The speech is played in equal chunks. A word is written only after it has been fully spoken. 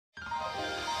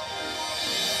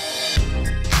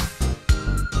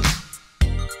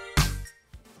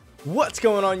What's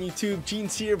going on YouTube?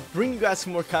 Jeans here, bringing you guys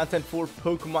some more content for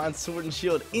Pokemon Sword and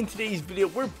Shield. In today's video,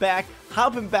 we're back,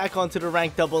 hopping back onto the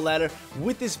ranked double ladder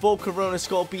with this Volcarona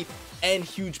Sculpey and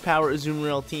huge power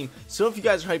Azumarill team. So if you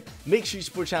guys are hyped, make sure you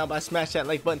support the channel by smashing that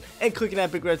like button and clicking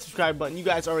that big red subscribe button. You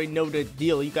guys already know the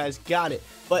deal. You guys got it.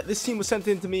 But this team was sent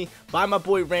in to me by my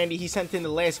boy Randy. He sent in the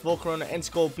last Volcarona and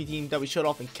Sculpey team that we showed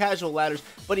off in casual ladders,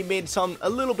 but he made something a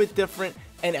little bit different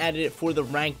and added it for the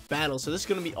ranked battle. So this is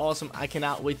going to be awesome. I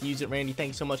cannot wait to use it. Randy, thank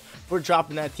you so much for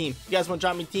dropping that team. If you guys want to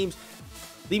drop me teams,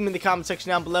 leave them in the comment section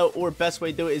down below, or best way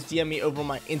to do it is DM me over on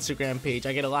my Instagram page.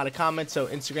 I get a lot of comments, so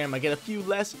Instagram I get a few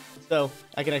less, so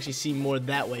I can actually see more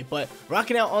that way. But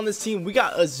rocking out on this team, we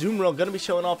got Azumarill. Gonna be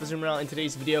showing off Azumarill in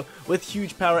today's video with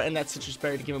huge power and that citrus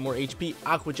berry to give him more HP,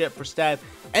 Aqua Jet for stab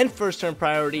and first turn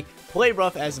priority, Play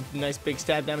Rough as a nice big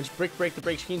stab damage, Brick Break the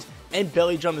break screens, and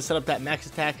Belly Drum to set up that max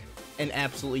attack and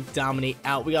absolutely dominate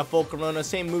out. We got Volcarona,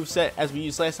 same moveset as we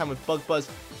used last time with Bug Buzz,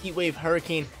 Heat Wave,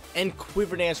 Hurricane, and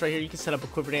Quiver Dance right here. You can set up a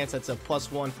Quiver Dance that's a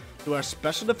 +1 to our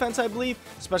special defense, I believe,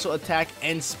 special attack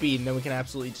and speed, and then we can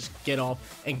absolutely just get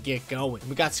off and get going.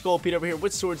 We got Sculpey over here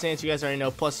with Swords Dance. You guys already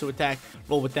know, +2 attack,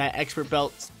 roll with that, expert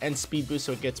belt and speed boost,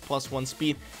 so it gets +1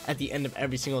 speed at the end of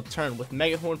every single turn, with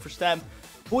Mega Horn for stab,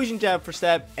 Poison Jab for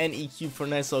stab, and EQ for a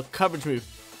nice little coverage move.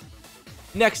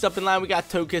 Next up in line, we got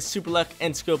Togekiss, Super Luck,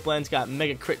 and Scope Lens. Got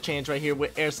Mega Crit Chance right here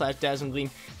with Air Slash, Dazzling Gleam,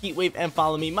 Heat Wave, and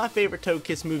Follow Me. My favorite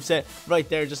Togekiss moveset right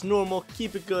there. Just normal,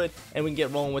 keep it good, and we can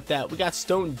get rolling with that. We got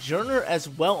Stone Journer as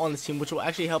well on this team, which will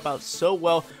actually help out so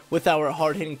well with our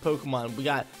hard-hitting Pokemon. We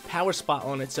got Power Spot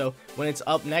on it, so when it's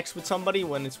up next with somebody,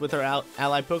 when it's with our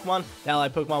allied Pokemon, the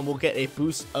allied Pokemon will get a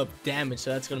boost of damage,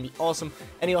 so that's going to be awesome.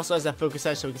 And he also has that Focus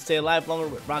Sash, so we can stay alive longer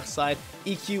with Rock Slide,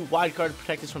 EQ, Wide Guard,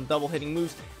 protect us from double-hitting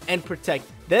moves, and Protect.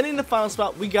 Then in the final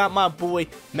spot, we got my boy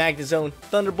Magnezone,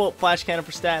 Thunderbolt, Flash Cannon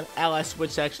for stab, Ally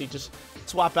Switch to actually just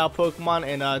swap out Pokemon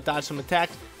and dodge some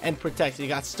attacks, and Protect. You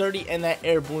got Sturdy and that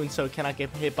Air Balloon, so it cannot get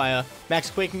hit by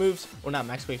Max Quake moves, or not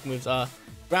Max Quake moves,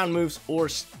 ground moves, or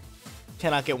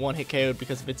cannot get one hit KO'd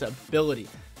because of its ability.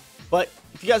 But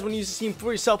if you guys want to use this team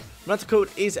for yourself, rental code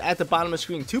is at the bottom of the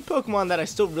screen. Two Pokemon that I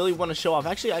still really want to show off.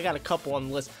 Actually, I got a couple on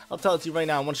the list. I'll tell it to you right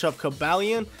now. I want to show off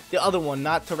Cobalion. The other one,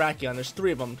 not Terrakion. There's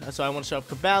 3 of them. So I want to show off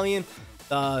Cobalion,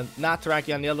 not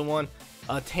Terrakion. The other one,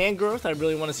 Tangrowth. I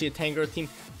really want to see a Tangrowth team.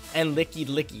 And Licky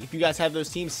Licky. If you guys have those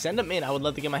teams, send them in. I would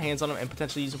love to get my hands on them and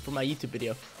potentially use them for my YouTube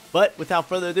video. But without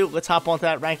further ado, let's hop onto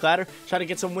that rank ladder. Try to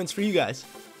get some wins for you guys.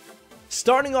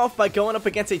 Starting off by going up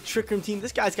against a Trick Room team.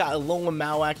 This guy's got Alolan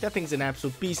Malwak. That thing's an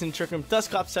absolute beast in Trick Room.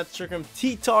 Dusclops sets Trick Room.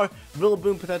 T-Tar,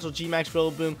 Rillaboom, potential G-Max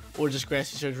Rillaboom, or just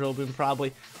Grassy Surge Rillaboom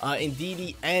probably.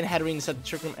 Indeedee and Hatterene set the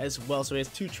Trick Room as well. So he has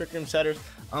 2 Trick Room setters.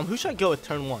 Who should I go with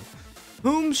turn 1?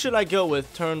 Whom should I go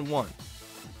with turn 1?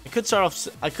 I could start off,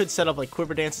 I could set up like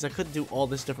Quiver Dances. I could do all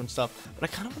this different stuff, but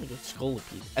I kind of want to go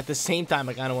Scolipede. At the same time,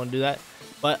 I kind of want to do that.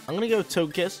 But I'm going to go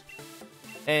Togekiss.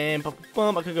 And I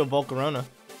could go Volcarona.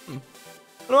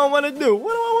 What do I want to do?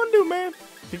 What do I want to do, man?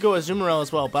 Could go Azumarill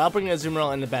as well, but I'll bring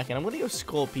Azumarill in the back end. I'm going to go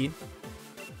Sculpey. And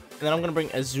then I'm going to bring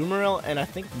Azumarill and I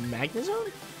think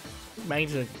Magnezone?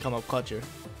 Magnezone can come up clutch here.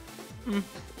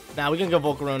 Now we're going to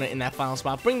go Volcarona in that final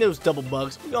spot. Bring those double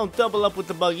bugs. We're going to double up with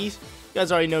the buggies. You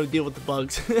guys already know to deal with the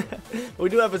bugs. We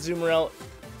do have Azumarill.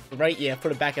 Right, yeah, for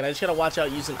the back end. I just gotta watch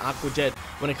out using Aqua Jet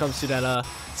when it comes to that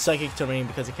psychic terrain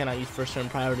because it cannot use first turn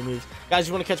priority moves. Guys,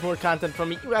 you want to catch more content from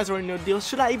me? You guys already know the deal.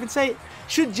 Should I even say it?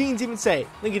 Should Jeans even say it?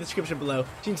 Link in the description below.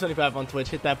 Jeans25 on Twitch.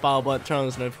 Hit that follow button, turn on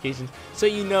those notifications so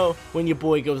you know when your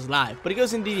boy goes live. But he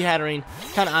goes in Indeedee Hatterene.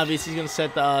 Kind of obvious. He's gonna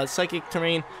set the psychic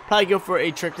terrain. Probably go for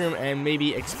a Trick Room and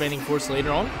maybe Expanding Force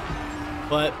later on.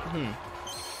 But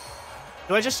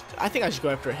do I think I should go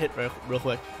after a hit real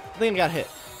quick. I think I got hit.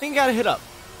 Hit up.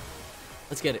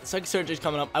 Let's get it. Psychic Surge is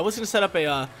coming up. I was going to set up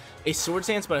a Swords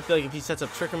Dance, but I feel like if he sets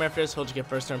up Trick Room after this, he'll just get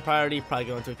first turn priority, probably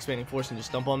go into Expanding Force and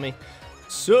just dump on me.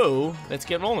 So, let's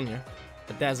get rolling here.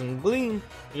 The Dazzling Gleam.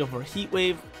 We go for a Heat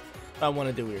Wave. What I want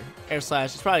to do here. Air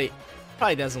Slash. It's probably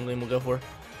Dazzling Gleam we'll go for.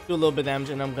 Do a little bit of damage,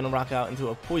 and I'm going to rock out into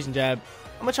a Poison Jab.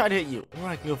 I'm going to try to hit you, or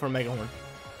I can go for a Mega Horn.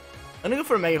 I'm going to go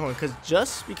for a Mega Horn,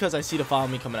 just because I see the Follow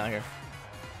Me coming out here.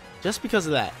 Just because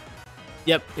of that.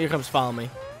 Yep, here comes Follow Me.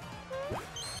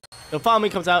 So Follow Me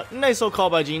comes out. Nice little call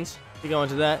by Jeans to go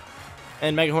into that.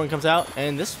 And Mega Horn comes out.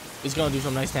 And this is going to do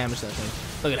some nice damage to that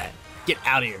thing. Look at that. Get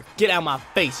out of here. Get out of my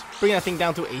face. Bring that thing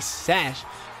down to a sash.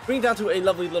 Bring it down to a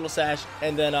lovely little sash.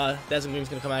 And then Dazzling Gleam's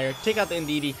going to come out here. Take out the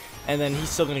Indeedee. And then he's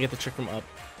still going to get the Trick Room up.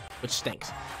 Which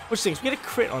stinks. We get a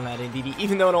crit on that Indeedee.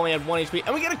 Even though it only had 1 HP.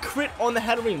 And we get a crit on the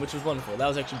Hatterene. Which was wonderful. That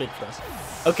was actually big for us.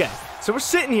 Okay. So we're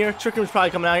sitting here. Trick Room's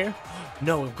probably coming out here.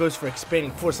 No, it goes for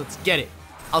Expanding Force. Let's get it.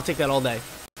 I'll take that all day.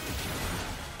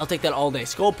 I'll take that all day.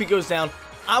 Scolpy goes down.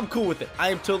 I'm cool with it. I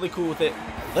am totally cool with it.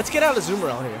 Let's get out of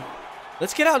Azumarill here.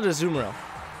 Let's get out of Azumarill.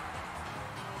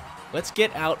 Let's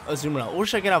get out of Azumarill. Or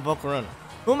should I get out Volcarona?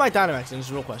 Who am I Dynamaxing? This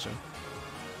is a real question.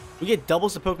 We get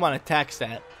doubles the Pokemon attack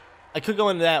stat. I could go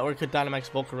into that, or I could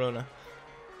Dynamax Volcarona.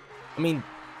 I mean,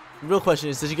 the real question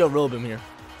is, does he go Rillaboom here?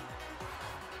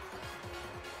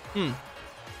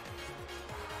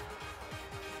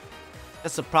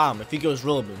 That's the problem. If he goes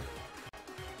Rillaboom.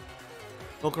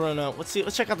 Volcarona,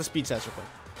 let's check out the speed stats real quick.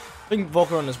 I think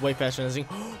Volcarona is way faster than this thing.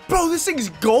 Bro, this thing's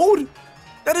gold?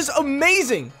 That is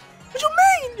amazing. What you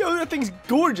mean? Yo, that thing's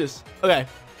gorgeous. Okay.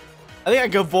 I think I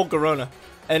go Volcarona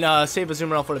and save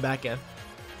Azumarill for the back end.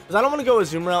 Because I don't want to go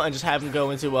Azumarill and just have him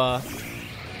go into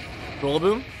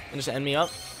Rillaboom and just end me up.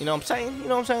 You know what I'm saying? You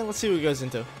know what I'm saying? Let's see what he goes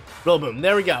into. Rillaboom.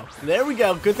 There we go. There we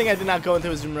go. Good thing I did not go into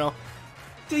Azumarill.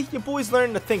 Your boy's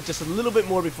learning to think just a little bit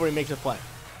more before he makes a play.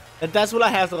 That's what I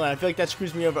have to learn. I feel like that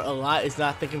screws me over a lot, is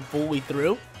not thinking fully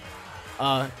through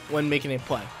when making a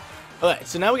play. Okay,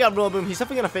 so now we got Rillaboom. He's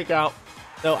definitely going to fake out.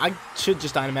 Though I should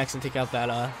just Dynamax and take out that,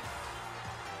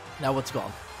 now what's it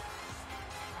called?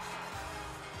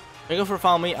 Should I go for a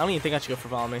Follow Me? I don't even think I should go for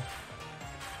Follow Me. I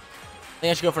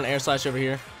think I should go for an Air Slash over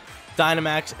here.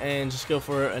 Dynamax and just go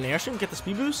for an Air Stream, get the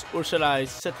speed boost? Or should I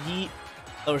set the heat,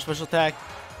 lower special attack?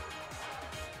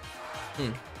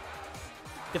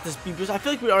 Get the speed boost. I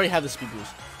feel like we already have the speed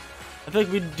boost. I feel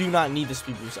like we do not need the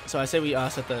speed boost. So I say we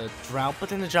set the drought, but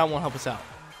then the drought won't help us out.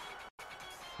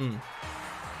 The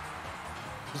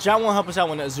drought won't help us out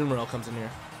when the Azumarill comes in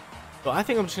here. So I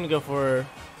think I'm just gonna go for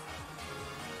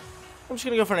an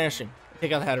Airstream.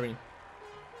 Take out the Hatterene.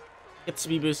 Get the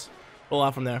speed boost. Roll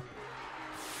out from there.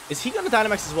 Is he gonna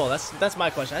Dynamax as well? That's my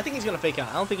question. I think he's gonna fake out.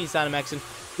 I don't think he's Dynamaxing.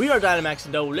 We are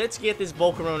Dynamaxing though. Let's get this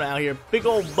Volcarona out here. Big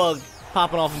old bug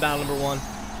popping off in battle number 1.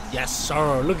 Yes,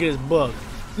 sir. Look at this bug.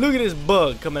 Look at this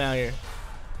bug coming out here.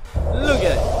 Look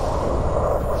at it.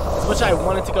 As much as I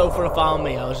wanted to go for a Follow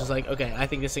Me, I was just like, okay, I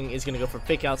think this thing is going to go for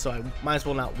fake out, so I might as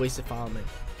well not waste it Follow Me.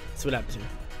 See what happens here.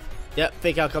 Yep,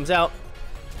 fake out comes out.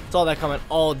 It's all that coming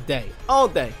all day. All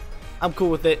day. I'm cool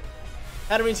with it.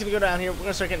 Hatterene's going to go down here. We're going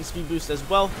to start getting speed boost as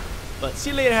well. But see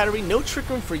you later, Hatterene. No Trick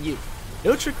Room for you.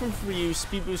 No Trick Room for you.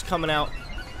 Speed boost coming out.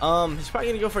 He's probably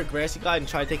going to go for a Grassy Glide and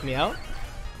try to take me out.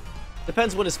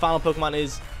 Depends what his final Pokemon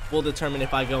is. Will determine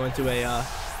if I go into a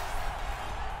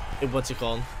what's it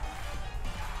called?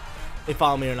 They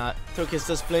Follow Me or not. Togekiss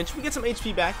does flinch. We get some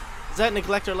HP back. Does that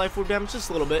neglect our life orb damage? Just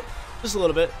a little bit. Just a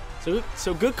little bit.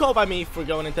 So good call by me for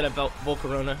going into that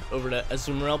Volcarona over to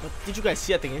Azumarill. But did you guys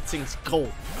see that thing? That thing's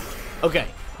gold. Okay.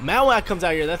 Malwack comes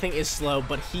out here. That thing is slow,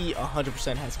 but he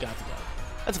 100% has got to go.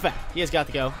 That's a fact. He has got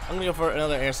to go. I'm going to go for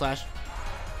another Air Slash.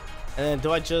 And then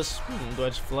do I just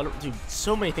flood it? Dude,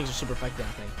 so many things are super effective,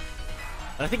 I think.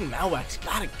 But I think Malwack's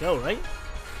gotta go, right?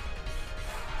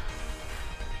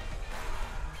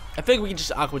 I think we can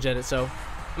just Aqua Jet it, so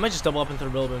I might just double up into the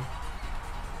Rillaboom.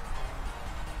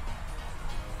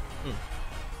 You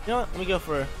know what? Let me go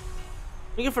for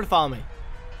the Follow Me.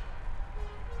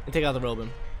 And take out the Rillaboom.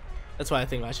 That's what I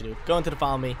think I should do. Go into the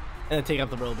Follow Me and then take out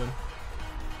the Rillaboom.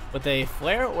 With a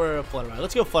Flare or a Flutterby?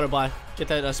 Let's go Flutterby. Get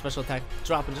that special attack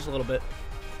dropping just a little bit.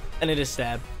 And it is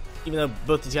Stab. Even though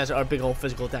both these guys are big old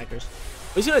physical attackers.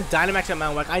 But he's going to Dynamax at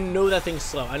Malwack. I know that thing's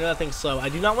slow. I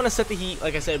do not want to set the heat,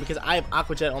 like I said, because I have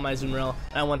Aqua Jet on my Azumarill.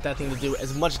 And I want that thing to do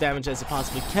as much damage as it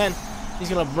possibly can. He's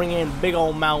going to bring in big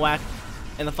old Malwack.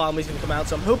 And the Follow Me's going to come out.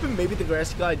 So I'm hoping maybe the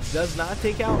Grassy Glide does not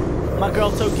take out my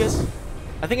girl Togekiss.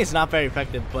 I think it's not very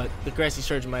effective, but the Grassy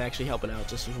Surge might actually help it out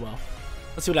just as well.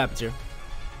 Let's see what happens here.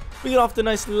 We get off the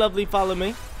nice, lovely Follow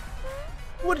Me.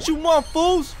 What did you want,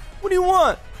 fools? What do you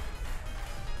want?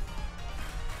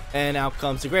 And out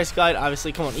comes the Grassy Glide.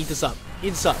 Obviously, come on, eat this up.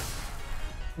 Eat this up.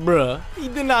 Bruh, he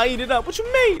did not eat it up. What you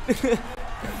mean?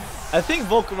 I think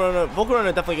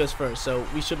Volcarona definitely goes first, so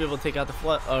we should be able to take out the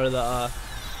flood or the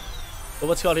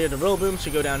what's called here, the Rillaboom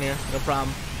should go down here, no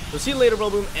problem. So see you later,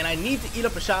 Rillaboom, and I need to eat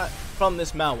up a shot from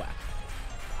this Malwack.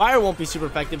 Fire won't be super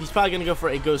effective. He's probably gonna go for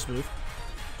a Ghost move,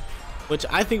 which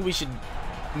I think we should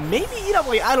maybe eat up.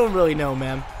 Like, I don't really know,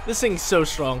 man. This thing's so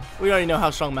strong. We already know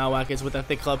how strong Malwack is with that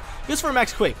thick club. He goes for a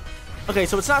Max Quake. Okay,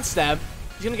 so it's not Stab.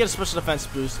 He's gonna get a special defense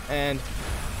boost, and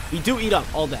we do eat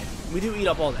up all day. We do eat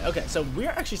up all day. Okay, so we're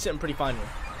actually sitting pretty fine here.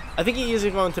 I think he is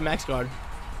going to Max Guard.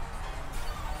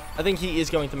 I think he is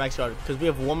going to Max Guard because we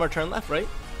have one more turn left, right?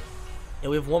 Yeah,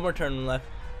 we have one more turn left.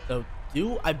 So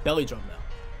do I Belly Drum now?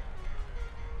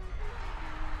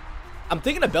 I'm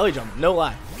thinking of Belly Drum, no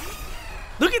lie.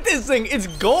 Look at this thing. It's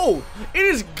gold. It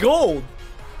is gold.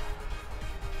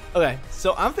 Okay,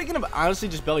 so I'm thinking of honestly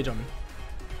just Belly Drumming.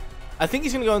 I think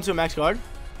he's going to go into a Max Guard.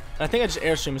 I think I just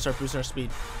airstream and start boosting our speed.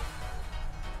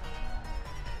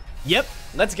 Yep,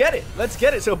 let's get it. Let's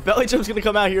get it. So Belly Jump's gonna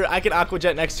come out here. I can Aqua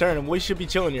Jet next turn, and we should be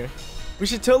chilling here. We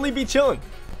should totally be chilling.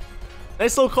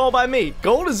 Nice little call by me.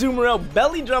 Gold Azumarill,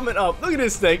 Belly Jumping up. Look at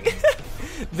this thing.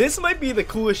 This might be the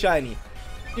coolest shiny.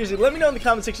 Seriously, let me know in the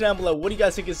comment section down below. What do you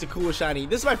guys think is the coolest shiny?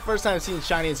 This is my first time seeing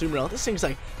shiny Azumarill. This thing's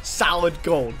like solid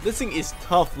gold. This thing is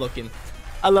tough looking.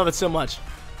 I love it so much.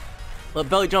 But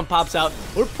Belly Jump pops out.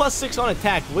 We're +6 on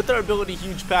attack with our ability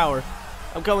Huge Power.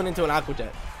 I'm going into an Aqua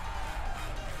Jet.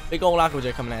 Big old Aqua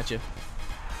Jet coming at you.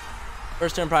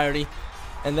 First turn priority.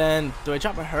 And then, do I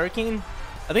drop a Hurricane?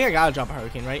 I think I gotta drop a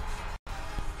Hurricane, right?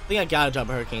 I think I gotta drop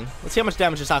a Hurricane. Let's see how much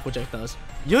damage this Aqua Jet does.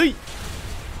 Yeet!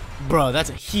 Bro, that's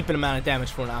a heaping amount of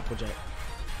damage for an Aqua Jet.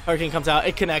 Hurricane comes out,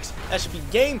 it connects. That should be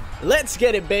game. Let's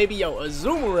get it, baby. Yo,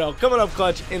 Azumarill coming up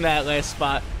clutch in that last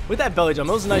spot with that Belly Jump.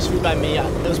 That was a nice read by me.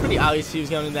 It was pretty obvious he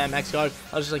was going into that max guard.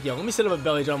 I was just like, yo, let me set up a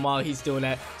Belly Jump while he's doing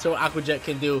that so Aqua Jet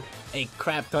can do a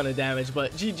crap ton of damage.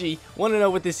 But GG, want to know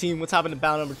with this team. Let's hop into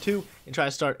battle number 2 and try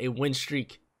to start a win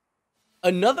streak.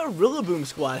 Another Rillaboom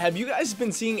squad. Have you guys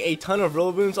been seeing a ton of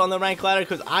Rillabooms on the rank ladder?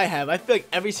 Because I have. I feel like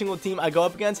every single team I go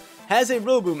up against has a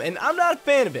Rillaboom, and I'm not a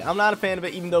fan of it. I'm not a fan of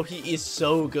it, even though he is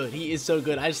so good. He is so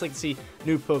good. I just like to see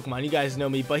new Pokemon. You guys know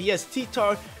me, but he has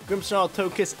T-Tar, Grimmsnarl,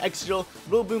 Togekiss, Excadrill,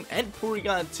 Rillaboom, and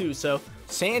Porygon too. So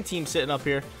Sand Team sitting up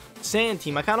here. Sand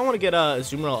Team. I kind of want to get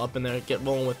Azumarill up in there, get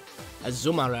rolling with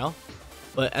Azumarill,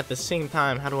 but at the same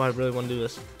time, how do I really want to do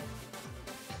this?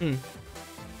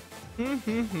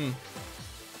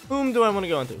 Whom do I want to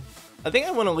go into? I think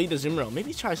I want to lead the Azumarill.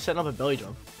 Maybe try setting up a Belly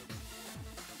Jump.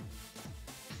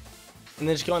 And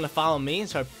then just go on to follow me and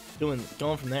start going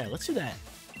from there. Let's do that.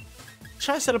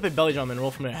 Try to set up a Belly Jump and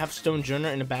roll from there. Have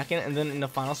Stonejourner in the back end, and then in the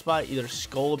final spot, either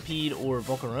Scolipede or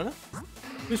Volcarona.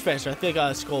 Who's faster? I think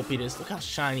Scolipede is. Look how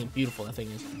shiny and beautiful that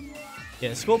thing is.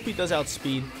 Yeah, Scolipede does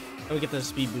outspeed, and we get the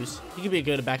speed boost. He could be a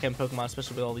good back end Pokemon,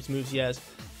 especially with all these moves he has.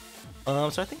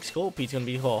 So I think Scolipede's gonna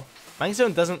be cool. Flying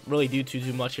Stone doesn't really do too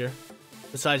much here,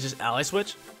 besides just Ally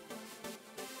Switch.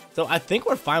 So I think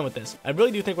we're fine with this. I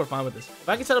really do think we're fine with this. If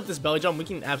I can set up this Belly Jump, we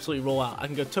can absolutely roll out. I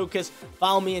can go Togekiss,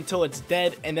 follow me until it's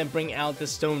dead, and then bring out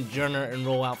this Stonejourner and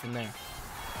roll out from there.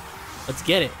 Let's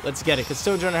get it. Let's get it. Because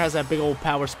Stonejourner has that big old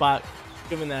power spot,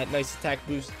 giving that nice attack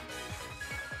boost.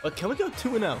 But can we go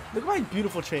 2-0? Look at my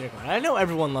beautiful trainer card. I know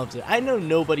everyone loves it. I know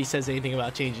nobody says anything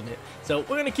about changing it. So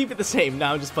we're going to keep it the same.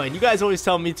 Now I'm just playing. You guys always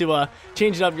tell me to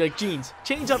change it up. You're like, Jeans,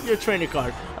 change up your trainer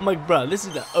card. I'm like, bro, this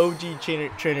is the OG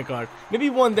trainer card. Maybe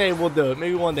one day we'll do it.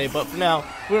 Maybe one day. But for now,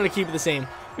 we're going to keep it the same.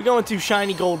 We're going to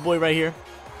Shiny Gold Boy right here.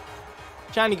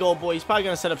 Shiny Gold Boy. He's probably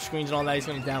going to set up screens and all that. He's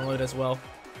going to download as well.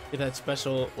 Get that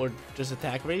special or just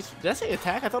attack raise. Did I say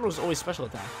attack? I thought it was always special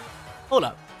attack. Hold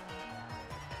up.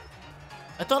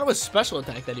 I thought it was special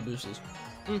attack that he boosted.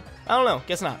 I don't know.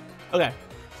 Guess not. Okay.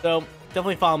 So,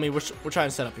 definitely follow me. We're trying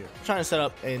to set up here. We're trying to set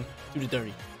up and do the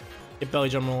dirty. Get Belly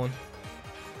Jump rolling.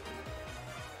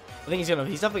 I think he's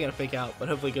definitely going to fake out, but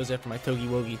hopefully he goes after my Togi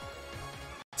Wogi.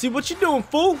 See what you doing,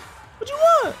 fool? What you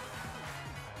want?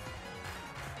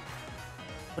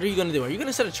 What are you going to do? Are you going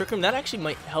to set a Trick Room? That actually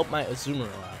might help my Azumarill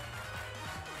out.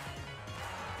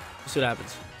 Let's see what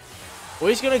happens. Or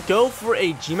he's going to go for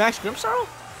a G-Max Grimmsnarl?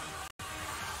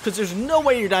 Because there's no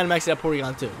way you're Dynamaxing that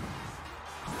Porygon too.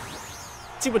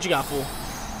 Let's see what you got, fool.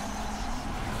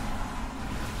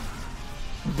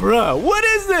 Bruh, what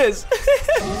is this?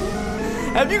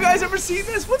 Have you guys ever seen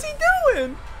this? What's he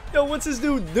doing? Yo, what's this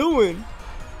dude doing?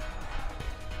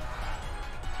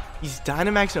 He's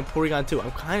Dynamaxing a Porygon too.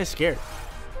 I'm kind of scared.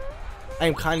 I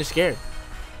am kind of scared.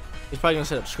 He's probably going to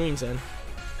set up screens then.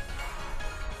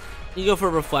 You go for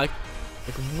a Reflect.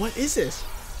 Like, what is this?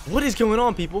 What is going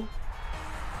on, people?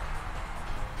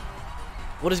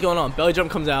 What is going on? Belly Jump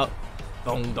comes out.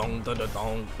 Dong, dong, dong, dong,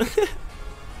 dong.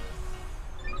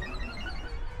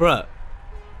 Bruh.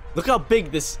 Look how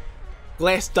big this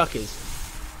glass duck is.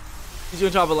 He's gonna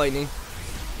drop a lightning.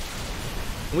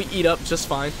 We eat up just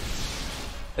fine.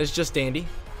 It's just dandy.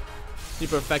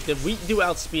 Super effective. We do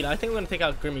outspeed. I think I'm gonna take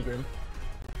out Grimmigrim.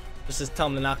 Just to tell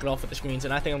him to knock it off with the screens.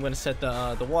 And I think I'm gonna set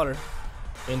the water.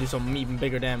 And do some even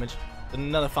bigger damage. Then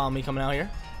another follow me coming out here.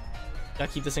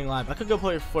 Gotta keep this thing alive. I could go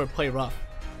for a play rough.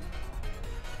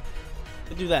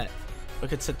 Could do that. I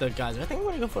could set the geyser. I think I'm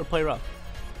gonna go for a play rough.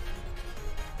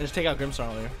 And just take out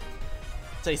Grimmsnarl here.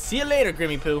 Say, see you later,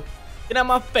 Grimmy Poo. Get out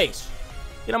my face.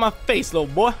 Get out my face,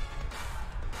 little boy.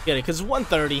 Get it, because it's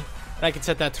 130. And I can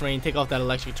set that terrain, take off that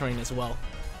electric terrain as well.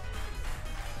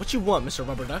 What you want, Mr.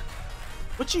 Rubber Duck?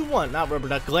 What you want? Not Rubber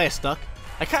Duck, Glass Duck.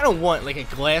 I kind of want like a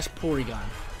glass Porygon.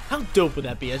 How dope would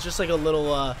that be? It's just like a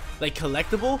little like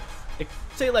collectible. Like,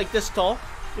 say like this tall.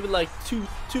 Give it like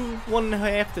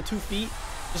 1.5 to 2 feet.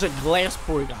 Just a glass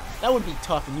Porygon. That would be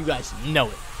tough, and you guys know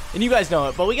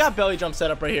it. But we got belly jump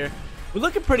set up right here. We're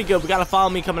looking pretty good. We got to follow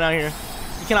me coming out here.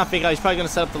 You cannot fake out. He's probably going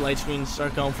to set up the light screen and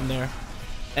start going from there.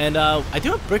 And I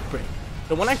do have Brick Break.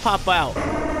 So when I pop out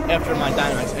after my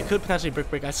Dynamax, I could potentially Brick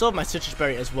Break. I still have my Citrus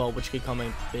Berry as well, which could come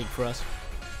in big for us.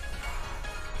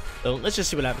 So let's just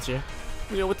see what happens here.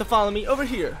 We go with the follow me over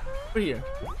here.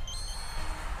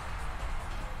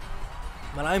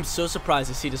 But I'm so surprised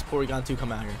to see this Porygon 2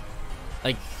 come out here.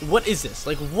 Like, what is this?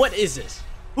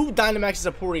 Who Dynamaxes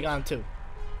a Porygon 2?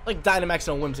 Like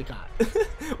Dynamaxing on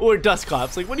Whimsicott. Or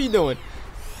Dusclops. Like, what are you doing?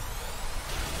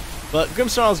 But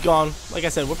Grimmsnarl's gone. Like I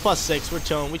said, we're +6. We're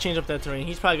chilling. We change up that terrain.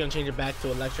 He's probably going to change it back to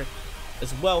electric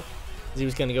as well. Because he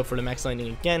was going to go for the Max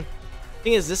Lightning again.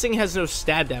 Thing is, this thing has no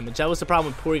stab damage. That was the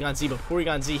problem with Porygon Z. But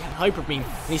Porygon Z had Hyper Beam.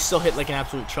 And he still hit like an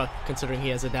absolute truck. Considering he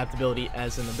has adaptability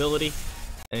as an ability.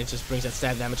 And it just brings that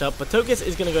stab damage up. But Togekiss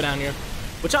is going to go down here.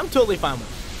 Which I'm totally fine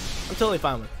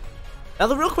with. Now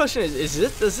the real question is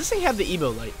does this thing have the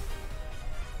Evo Light?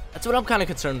 That's what I'm kind of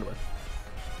concerned with.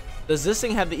 Does this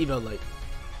thing have the Evo Light?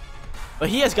 But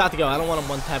he has got to go. I don't want him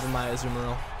one-tapping my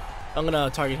Azumarill. I'm going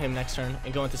to target him next turn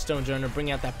and go into Stone Journer,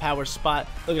 bring out that power spot.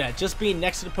 Look at that. Just being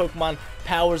next to the Pokemon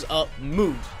powers up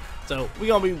moves. So we're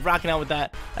going to be rocking out with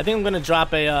that. I think I'm going to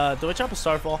drop a, do I drop a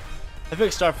Starfall? I feel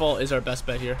like Starfall is our best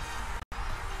bet here.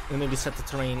 And maybe set the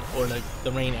terrain or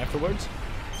the rain afterwards.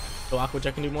 So Aqua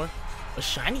Jet can do more. A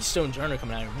shiny Stone Journer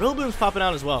coming out here. Rillaboom's popping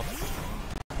out as well.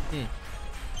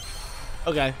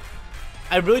 Okay.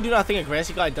 I really do not think a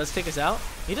Grassy Glide does take us out.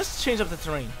 He does change up the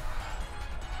terrain.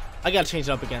 I gotta change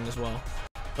it up again as well.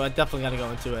 So I definitely gotta go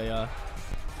into a,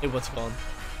 what's it called?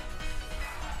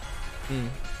 What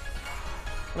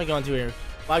am I going to here?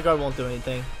 Flyguard won't do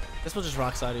anything. Guess we'll just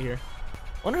Rock Slide it here.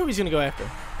 Wonder who he's gonna go after.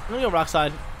 I'm gonna go Rock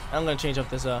Slide. I'm gonna change up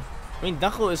this, I mean,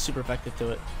 Knuckle is super effective to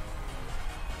it.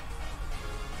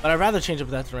 But I'd rather change up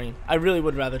that terrain. I really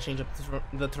would rather change up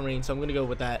the terrain, so I'm going to go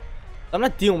with that. I'm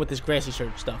not dealing with this Grassy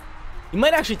Surge stuff. You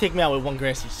might actually take me out with one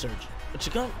Grassy Surge. But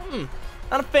you're going,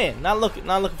 not a fan. Not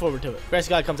looking forward to it. Grassy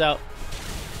Glide comes out.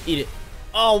 Eat it.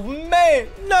 Oh, man.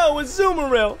 No, it's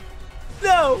Azumarill.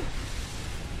 No.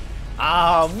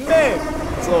 Oh, man.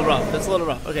 That's a little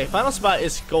rough. Okay, final spot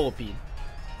is Scolipede.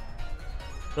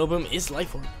 Rillaboom is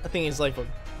Life Orb. That thing is Life Orb.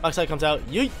 Oxide comes out.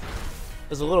 Yeet.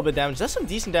 Does a little bit of damage. That's some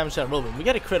decent damage to that Rillaboom. We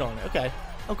got a crit on it. Okay.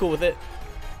 I'm cool with it.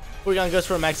 Porygon goes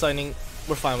for a Max Lightning.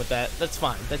 We're fine with that. That's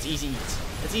fine. That's easy eats.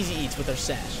 That's easy eats with our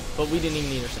Sash. But we didn't even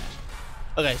need our Sash.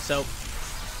 Okay, so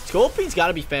Scolpide's got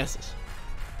to be fastest.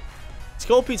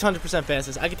 Scolpide's 100%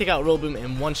 fastest. I can take out Rillaboom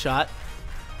in one shot.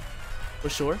 For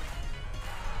sure.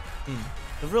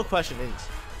 The real question is...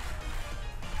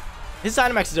 His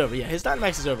Dynamax is over. Yeah, his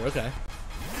Dynamax is over. Okay.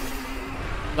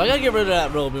 So I gotta get rid of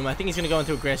that Rillaboom. I think he's gonna go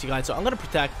into a Grassy Glide, so I'm gonna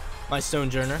protect my Stone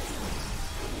Journer.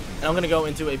 And I'm gonna go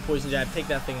into a Poison Jab, take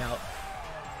that thing out.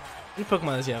 How many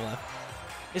Pokemon does he have left?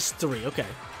 It's 3, okay.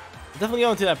 Definitely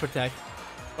go into that Protect.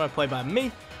 I'm gonna play by me.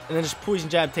 And then just Poison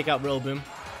Jab, take out Rillaboom.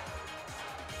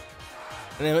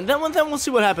 And then we'll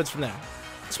see what happens from there.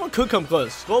 This one could come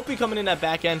close. Scolpy coming in that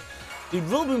back end. Dude,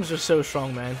 Rillabooms are so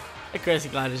strong, man. That Grassy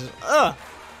Glide is just, You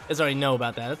guys already know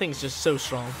about that. That thing's just so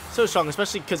strong. So strong,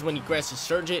 especially because when you Grassy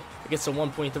Surge it, it gets a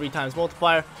 1.3 times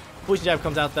multiplier. Poison Jab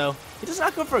comes out, though. He does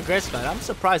not go for a Grassy Glide. I'm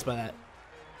surprised by that.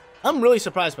 I'm really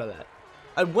surprised by that.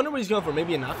 I wonder what he's going for.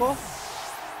 Maybe a knockoff?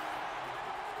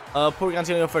 Porygon's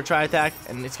going to go for a Tri-Attack,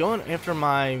 and it's going after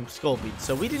my Scolipede.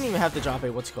 So we didn't even have to drop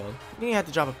a, what's it called? We didn't even have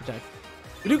to drop a Protect.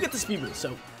 We do get the Speed Boost,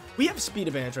 so we have speed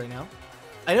advantage right now.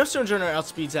 I know Stone Journer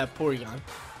outspeeds that Porygon.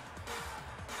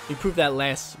 We proved that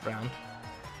last round.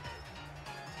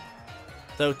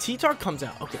 So T-Tar comes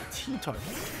out. Okay, T-Tar.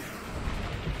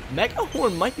 Mega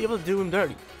Horn might be able to do him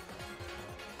dirty.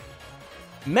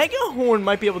 Mega Horn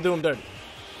might be able to do him dirty.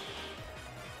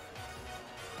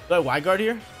 Do I Wide Guard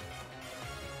here?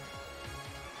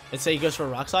 Let's say he goes for a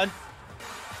Rock Slide.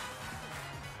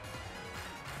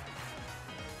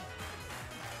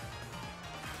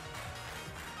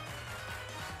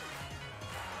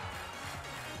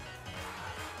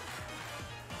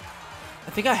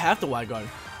 I think I have to Wide Guard.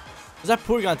 Because that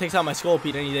Porygon takes out my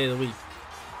Scolipede any day of the week.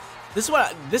 This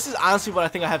is honestly what I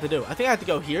think I have to do. I think I have to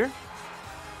go here. And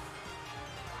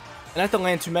I have to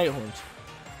land 2 Mega Horns.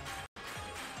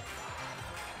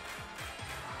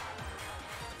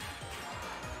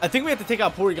 I think we have to take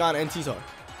out Porygon and T-Tar.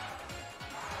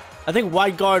 I think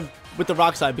Wide Guard with the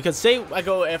Rock Slide. Because say I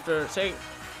go after, say...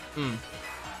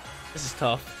 This is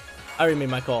tough. I already made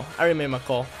my call.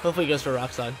 Hopefully he goes for a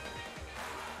Rock Slide.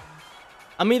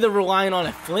 I'm either relying on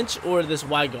a flinch or this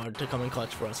Wide Guard to come in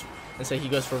clutch for us. And say he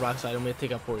goes for a Rock Slide and we have to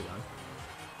take out Porygon.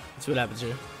 Let's see what happens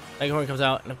here. Mega Horn comes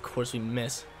out, and of course we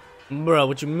miss. Bro,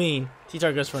 what you mean?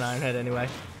 T-Tar goes for an Iron Head anyway.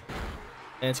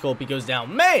 And Scolpy goes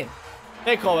down. Man!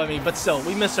 They call at me, but still,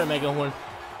 we missed our Mega Horn.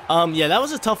 Yeah, that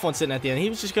was a tough one sitting at the end. He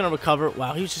was just going to recover.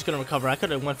 Wow, he was just going to recover. I could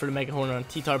have went for the Mega Horn on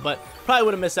T-Tar, but probably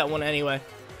would have missed that one anyway.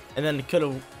 And then could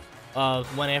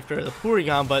have went after the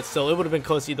Porygon, but still, it would have been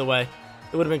close either way.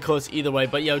 It would have been close either way.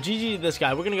 But, yo, GG to this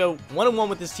guy. We're going to go 1-1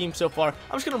 with this team so far.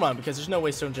 I'm just going to run because there's no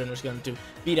way Stone Junior is going to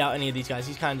beat out any of these guys.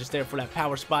 He's kind of just there for that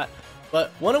power spot.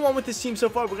 But 1-1 with this team so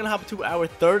far. We're going to hop into our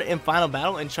third and final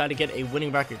battle and try to get a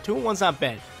winning record. 2-1's not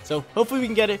bad. So hopefully we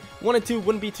can get it. 1-2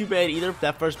 wouldn't be too bad either.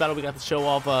 That first battle we got to show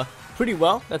off pretty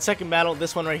well. That second battle,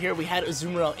 this one right here, we had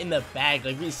Azumarill in the bag.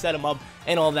 Like, we set him up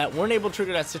and all that. Weren't able to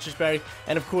trigger that Citrus Berry.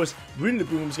 And of course,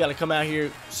 Boom's got to come out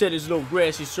here, set his little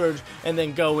Grassy Surge, and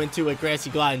then go into a Grassy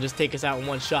Glide and just take us out in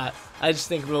one shot. I just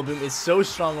think Boom is so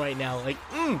strong right now. Like,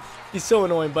 he's so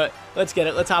annoying. But let's get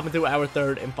it. Let's hop into our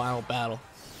third and final battle.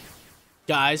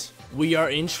 Guys, we are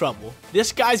in trouble.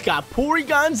 This guy's got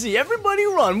Porygon Z. Everybody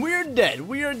run. We are dead.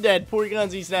 We are dead. Porygon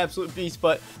Z is an absolute beast.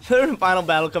 But third and final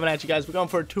battle coming at you guys. We're going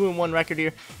for a 2-1 record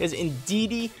here. Is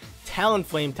Indeedee,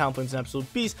 Talonflame. Talonflame's an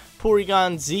absolute beast.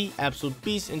 Porygon Z, absolute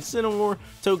beast. Incineroar,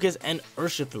 Togekiss, and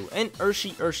Urshifu. And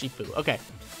Urshifu. Okay,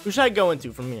 who should I go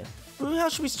into from here? How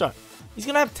should we start? He's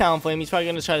going to have Talonflame. He's probably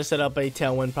going to try to set up a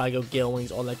Tailwind, probably go Gale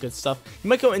Wings, all that good stuff. He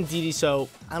might go Indeedee, so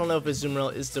I don't know if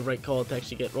Azumarill is the right call to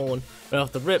actually get rolling right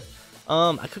off the rip.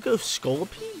 I could go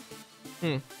Scolpy. I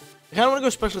kind of want to go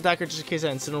Special Attacker just in case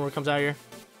that Incineroar comes out here.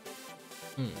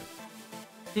 I'm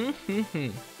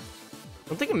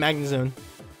thinking Magnezone.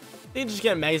 I think just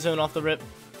get Magnezone off the rip.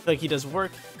 I feel like he does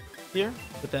work here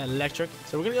with that Electric.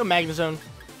 So we're going to go Magnezone.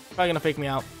 Probably going to fake me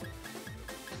out.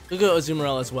 We'll go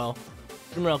Azumarill as well.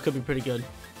 Azumarill could be pretty good.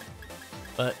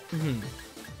 But,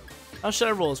 how should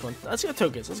I roll this one? Let's go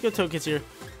Togekiss. Let's go Togekiss here.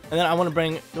 And then I want to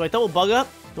bring... Do I double bug up?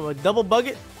 Do I double bug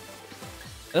it?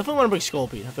 I definitely want to bring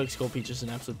Scolpy. I feel like Scolpy's just an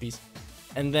absolute beast.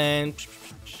 And then...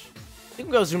 I think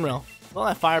we'll go Azumarill. With all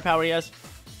that firepower he has.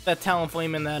 That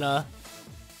Talonflame and that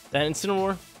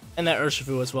Incineroar. And that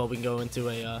Urshifu as well. We can go into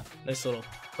a nice little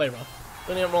play rough.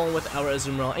 Going to get rolling with our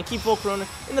Azumarill. And keep Volcarona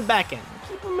in the back end.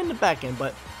 Keep him in the back end.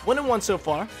 But 1-1 so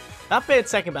far. Not bad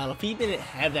second battle. If he didn't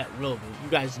have that Rillaboom, you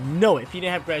guys know it. If he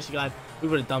didn't have Grassy Glide, we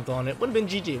would have dumped on it. Would have been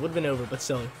GG. Would have been over, but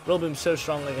still. Rillaboom's so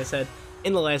strong, like I said,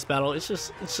 in the last battle. It's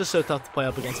just so tough to play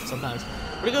up against him sometimes.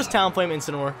 But he goes Talonflame,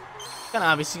 Incineroar. Kind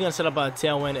of obvious. He's going to set up a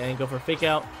Tailwind and go for a Fake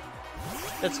Out.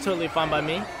 That's totally fine by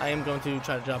me. I am going to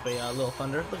try to drop a little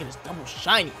Thunder. Look at this double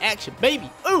shiny action, baby.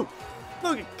 Ooh!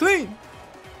 Look at clean.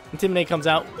 Intimidate comes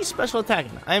out. He's special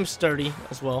attacking. I am sturdy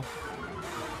as well.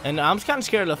 And I'm kind of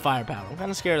scared of the firepower. I'm kind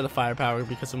of scared of the firepower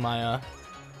because of my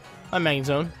my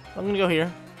Magnezone. I'm going to go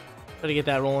here. Try to get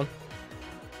that rolling.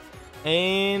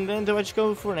 And then do I just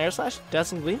go for an Air Slash?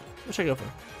 Dazzling Gleam? What should I go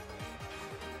for?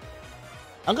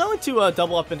 I'm going to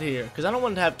double up into here because I don't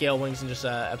want to have Gale Wings and just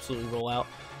absolutely roll out.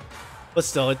 But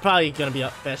still, it's probably going to be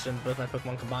faster than both my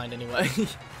Pokemon combined anyway.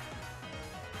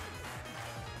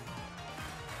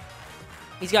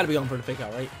 He's got to be going for the Fake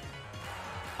Out, right?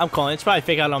 I'm calling. It's probably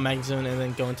Fake Out on Magnezone and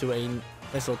then go into a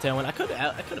nice little Tailwind. I could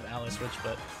have Aloe Switch,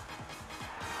 but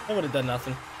I would have done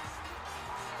nothing.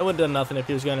 I would have done nothing if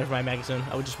he was going for my Magnezone.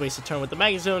 I would just waste a turn with the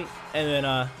Magnezone and then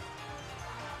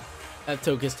that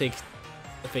Togekiss takes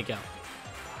the Fake Out.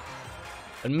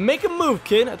 And make a move,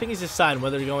 kid. I think he's deciding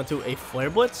whether to go into a Flare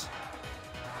Blitz.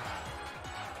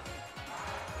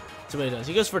 That's what he does.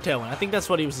 He goes for a Tailwind. I think that's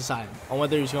what he was deciding on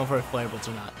whether he was going for a Flare Blitz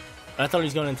or not. But I thought he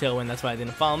was going in Tailwind. That's why I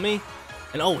didn't follow me.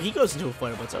 And oh, he goes into a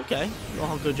Flare Blitz. Okay. A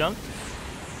little good junk.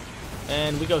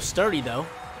 And we go Sturdy, though,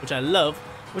 which I love.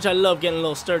 Which I love getting a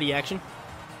little Sturdy action.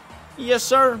 Yes,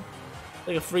 sir. It's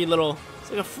like a free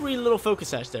little Focus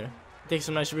Sash there. Takes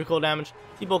some nice recoil damage.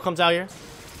 T-Bolt comes out here.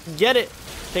 Get it.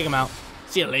 Take him out.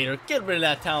 See you later. Get rid of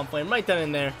that Talonflame right down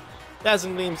in there.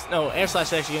 Dazzling Gleams. No, Air Slash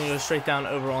is actually going to go straight down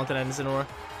over onto that Incineroar.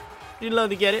 You'd love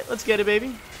to get it. Let's get it,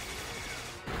 baby.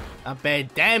 Not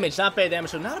bad damage. Not bad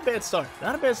damage. So not a bad start.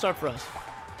 Not a bad start for us.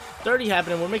 30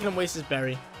 happening. We're making him waste his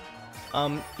berry.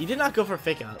 He did not go for a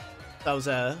Fake Out. That was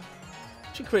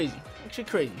actually crazy. Actually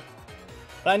crazy.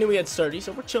 But I knew we had 30,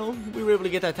 so we're chilling. We were able to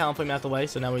get that Talonflame out the way,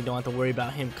 so now we don't have to worry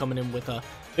about him coming in with a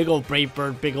big old Brave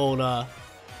Bird, big old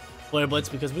Flare Blitz,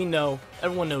 because we know,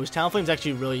 everyone knows, Talonflame's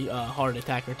actually a really hard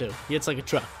attacker too. He hits like a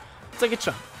truck. It's like a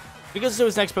truck. Because to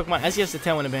his next Pokemon, as he has the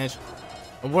Tailwind advantage,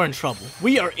 and we're in trouble.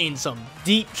 We are in some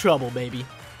deep trouble, baby.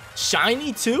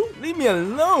 Shiny too? Leave me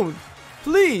alone.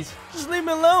 Please, just leave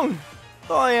me alone.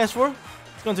 That's all I asked for.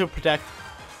 It's going to Protect.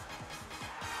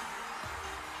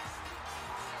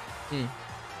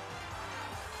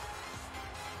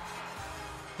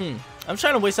 I'm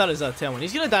trying to waste out his Tailwind.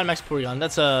 He's gonna Dynamax Porygon.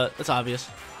 That's obvious.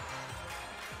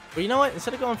 But you know what?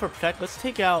 Instead of going for Protect, let's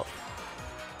take out.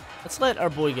 Let's let our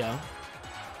boy go.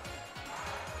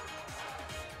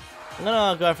 I'm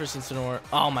gonna go after Cincinnati.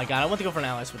 Oh my god, I want to go for an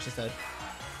Ally Switch instead.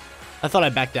 I thought I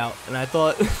backed out, and I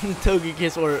thought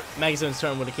Togekiss or Magazone's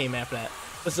turn would have came after that.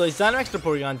 But still, he's Dynamax to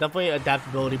Porygon. Definitely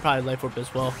adaptability, probably Life Orb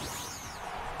as well.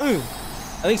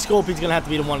 I think Scolpy's gonna have to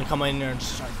be the one to come in there and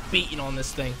just start beating on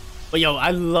this thing. But yo,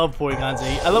 I love Porygon Z.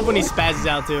 I love when he spazzes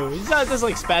out too. He's not just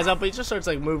like spaz out, but he just starts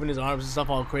like moving his arms and stuff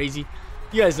all crazy.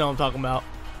 You guys know what I'm talking about.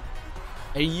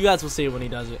 And you guys will see it when he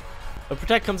does it. But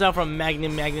Protect comes out from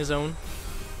Magnezone.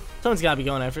 Someone's gotta be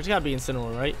going after. It's gotta be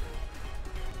Incineroar, right?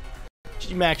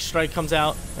 G-Max Strike comes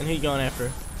out, and who you going after?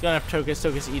 He's going after Togekiss.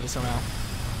 Togekiss eat it somehow.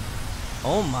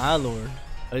 Oh my lord.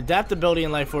 Adaptability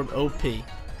and Life Orb OP.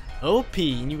 OP,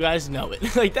 and you guys know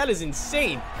it. Like, that is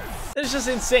insane. That is just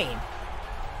insane.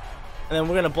 And then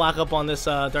we're going to block up on this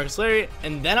Darkest Lariat,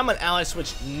 and then I'm going to Ally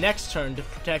Switch next turn to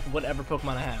protect whatever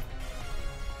Pokemon I have.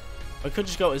 I could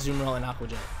just go Azumarill and Aqua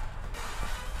Jet.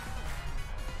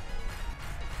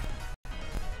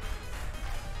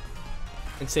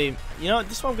 And say, you know what,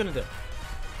 this is what I'm going to do.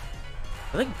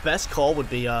 I think best call would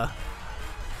be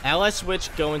Ally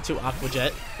Switch, go into Aqua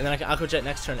Jet, and then I can Aqua Jet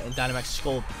next turn and Dynamax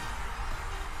Skull.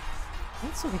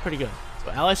 That's looking pretty good.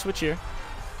 So Ally Switch here.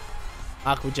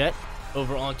 Aqua Jet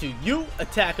over onto you.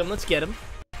 Attack him. Let's get him.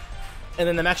 And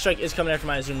then the Max Strike is coming after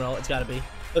my Azumarill. It's got to be.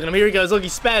 Look at him. Here he goes. Look,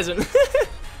 he's spazzing.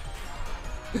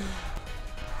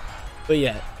 But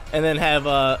yeah. And then have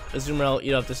Azumarill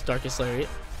eat up this Darkest Lariat.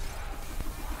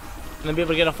 And then be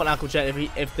able to get off on Aqua Jet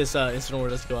if this Incineroar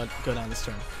does go down this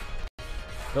turn.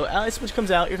 So Ally Switch comes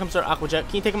out. Here comes our Aqua Jet.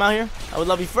 Can you take him out here? I would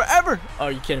love you forever. Oh,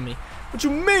 are you kidding me? What you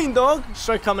mean, dog?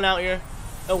 Strike coming out here.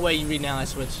 No way you read an Ally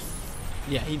Switch.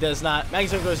 Yeah, he does not.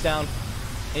 Magazine goes down.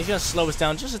 And he's going to slow us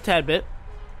down just a tad bit.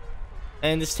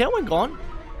 And this Tailwind gone?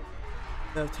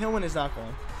 No, Tailwind is not gone.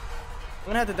 I'm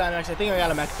going to have to Dynamax. I think I got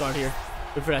a Max Guard here.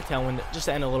 Wait for that Tailwind just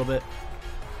to end a little bit.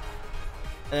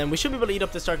 And we should be able to eat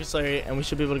up this Darkest Lariat, and we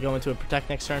should be able to go into a Protect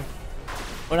next turn.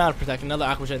 Or not a Protect, another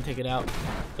Aqua Jet and take it out.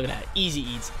 Look at that. Easy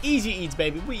eats. Easy eats,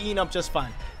 baby. We eating up just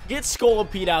fine. Get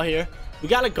Scolipede out here. We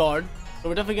got a Guard. So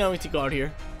we're definitely going to Guard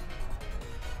here.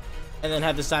 And then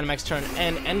have this Dynamax turn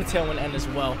and the Tailwind end as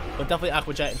well. But definitely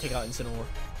Aqua Jet and take out Incineroar.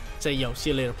 Say, yo, see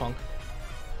you later, punk.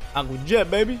 Aqua Jet,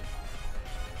 baby.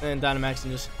 And then Dynamax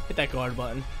and just hit that Guard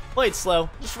button. Play it slow.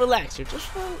 Just relax here. Just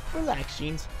relax,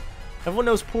 Jeans. Everyone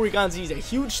knows Porygon Z is a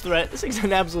huge threat. This thing's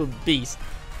an absolute beast.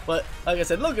 But, like I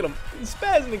said, look at him. He's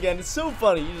spazzing again. It's so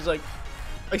funny. He just, like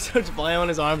starts flying on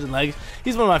his arms and legs.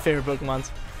 He's one of my favorite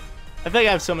Pokemons. I feel like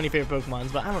I have so many favorite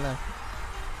Pokemons, but I don't know.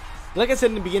 Like I said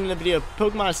in the beginning of the video,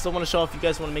 Pokemon I still want to show off. If you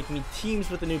guys want to make me teams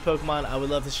with the new Pokemon, I would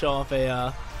love to show off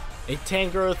a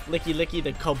Tangrowth, Licky,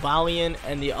 the Cobalion,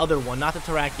 and the other one. Not the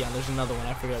Terrakion. There's another one.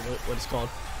 I forget what it's called.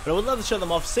 But I would love to show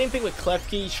them off. Same thing with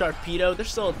Klefki, Sharpedo.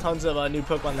 There's still tons of new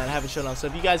Pokemon that I haven't shown off. So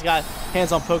if you guys got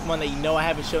hands-on Pokemon that you know I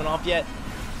haven't shown off yet,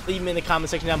 leave them in the comment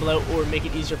section down below, or make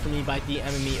it easier for me by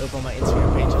DMing me over on my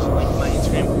Instagram page. Just link my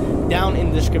Instagram down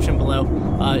in the description below.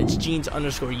 It's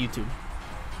Jeans_YouTube.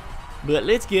 But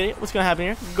let's get it. What's gonna happen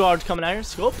here? Guard's coming out here.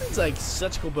 Scorpion's like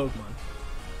such a cool Pokemon.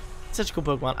 Such a cool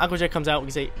Pokemon. Aqua Jet comes out. We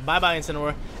can say bye-bye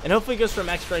Incineroar. And hopefully it goes for a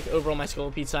Max Strike over on my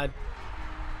Scolipede side.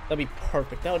 That'd be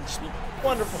perfect. That would just be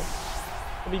wonderful.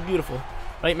 That'd be beautiful.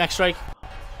 Right, Max Strike?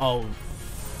 Oh.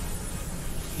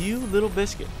 You little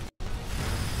biscuit.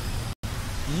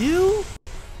 You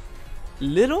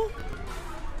little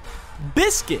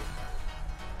biscuit.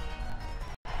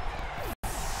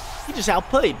 He just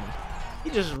outplayed me. He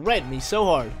just read me so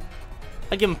hard.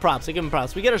 I give him props. I give him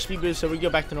props. We get our speed boost, so we go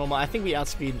back to normal. I think we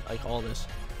outspeed like all this.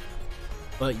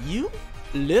 But you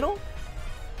little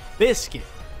biscuit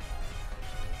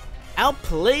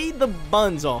outplayed the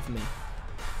buns off me.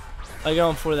 I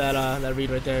go for that that read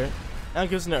right there. Now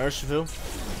it goes into Urshifu.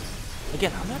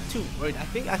 Again, I'm not too worried. I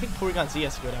think Porygon Z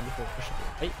has to go down before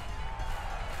Urshifu, right?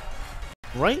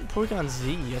 Right? Porygon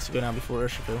Z has to go down before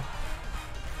Urshifu.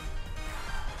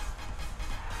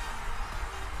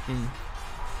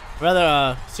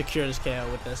 Rather secure this KO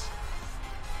with this.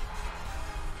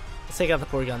 Let's take out the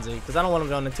Porygon Z, because I don't want him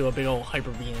going into a big old Hyper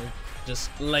Beam. Just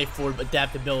Life Orb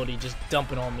adaptability just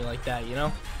dumping on me like that, you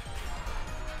know?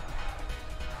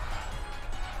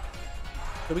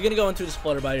 So we're gonna go into the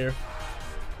Flutterby here.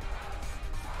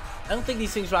 I don't think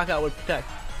these things rock out with Protect.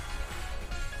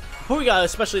 Porygon,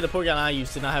 especially the Porygon I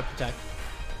used, did not have Protect.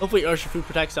 Hopefully Urshifu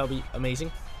protects, that'll be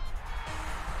amazing.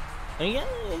 And yeah,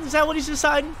 is that what he's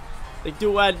deciding? Like,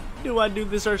 do I do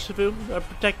this Urshifu? Do I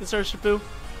protect this Urshifu?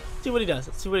 See what he does.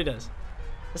 Let's see what he does.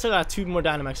 I still got 2 more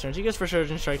Dynamax turns. He goes for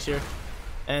Surgeon Strikes here.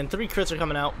 And 3 crits are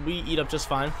coming out. We eat up just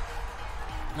fine.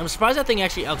 I'm surprised that thing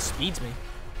actually outspeeds me.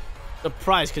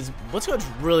 Surprised, because what's goes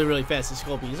really, really fast. This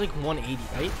Sculpey, he's like 180,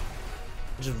 right?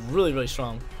 Which is really, really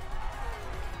strong.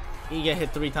 You get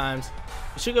hit 3 times.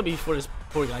 It should go before this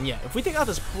Porygon. Yeah, if we take out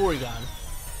this Porygon,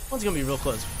 one's gonna be real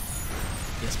close.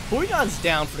 Yes, Porygon's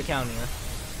down for the count here.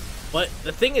 But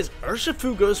the thing is,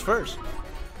 Urshifu goes first.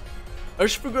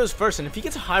 Urshifu goes first, and if he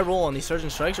gets a high roll on these Surgeon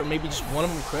Strikes, or maybe just one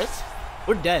of them crits,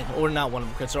 we're dead. Or not one of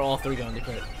them crits, or all 3 going to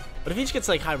crit. But if he just gets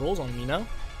like high rolls on him, you know?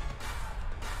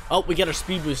 Oh, we get our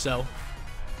speed boost though.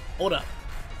 Hold up.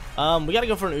 We gotta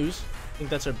go for an Ooze. I think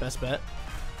that's our best bet.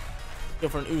 Go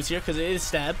for an Ooze here, because it is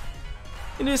stab.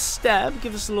 It is stab.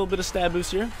 Give us a little bit of stab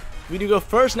boost here. We do go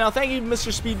first now. Thank you,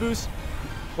 Mr. Speed Boost.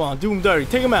 Come on, do him dirty.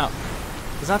 Take him out.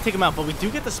 Does not take him out, but we do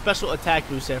get the special attack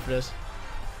boost there for this.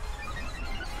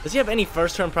 Does he have any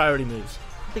first turn priority moves?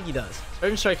 I think he does.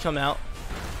 Surgeon Strike come out.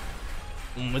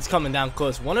 It's coming down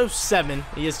close. 107.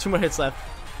 He has 2 more hits left.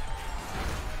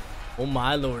 Oh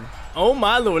my lord. Oh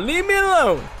my lord. Leave me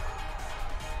alone.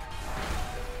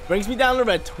 Brings me down to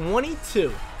red.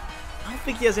 22. I don't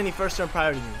think he has any first turn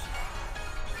priority moves.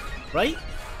 Right?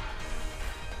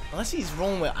 Unless he's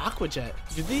rolling with Aqua Jet.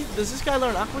 Does this guy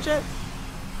learn Aqua Jet?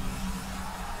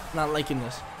 I'm not liking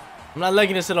this. I'm not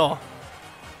liking this at all.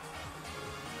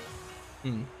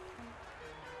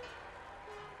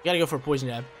 Gotta go for a Poison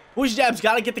Jab. Poison Jab's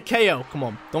gotta get the KO. Come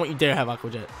on. Don't you dare have Aqua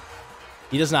Jet.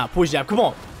 He does not. Poison Jab. Come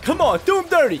on. Come on. Do him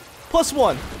dirty.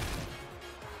 +1.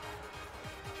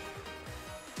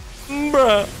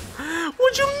 Bruh.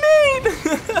 What you mean?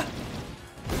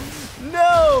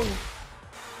 No.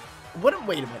 What?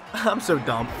 Wait a minute. I'm so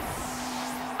dumb.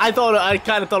 I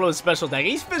kind of thought it was special attack.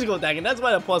 He's physical attacking. That's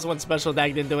why the +1 special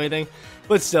attack didn't do anything.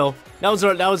 But still, that was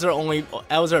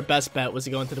our best bet, was to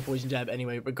go into the Poison Jab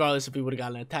anyway, regardless if we would have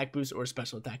gotten an attack boost or a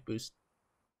special attack boost.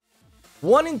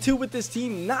 1 and 2 with this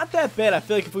team, not that bad. I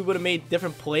feel like if we would have made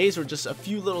different plays or just a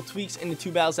few little tweaks in the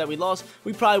 2 battles that we lost,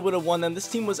 we probably would have won them. This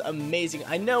team was amazing.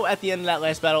 I know at the end of that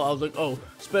last battle, I was like, oh,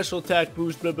 special attack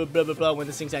boost, blah, blah, blah, blah, blah, when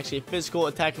this thing's actually a physical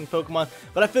attacking Pokemon.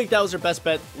 But I feel like that was our best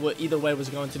bet. Either way was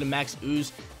going to the max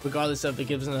Ooze, regardless of it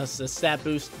gives us a stat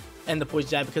boost and the Poison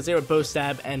Jab, because they were both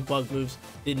stab and bug moves.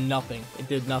 Did nothing. It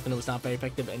did nothing. It was not very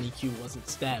effective, and EQ wasn't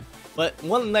stab. But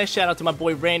one nice shout out to my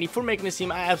boy Randy for making this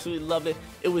team. I absolutely loved it.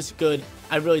 It was good.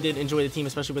 I really did enjoy the team,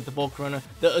 especially with the Volcarona,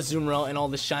 the Azumarill, and all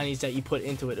the shinies that you put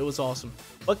into it. It was awesome.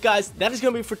 But guys, that is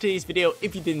going to be for today's video.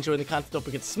 If you did enjoy the content, don't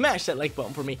forget to smash that like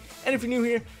button for me. And if you're new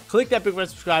here, click that big red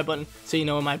subscribe button so you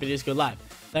know when my videos go live.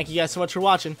 Thank you guys so much for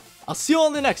watching. I'll see you all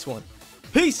in the next one.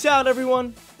 Peace out,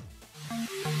 everyone.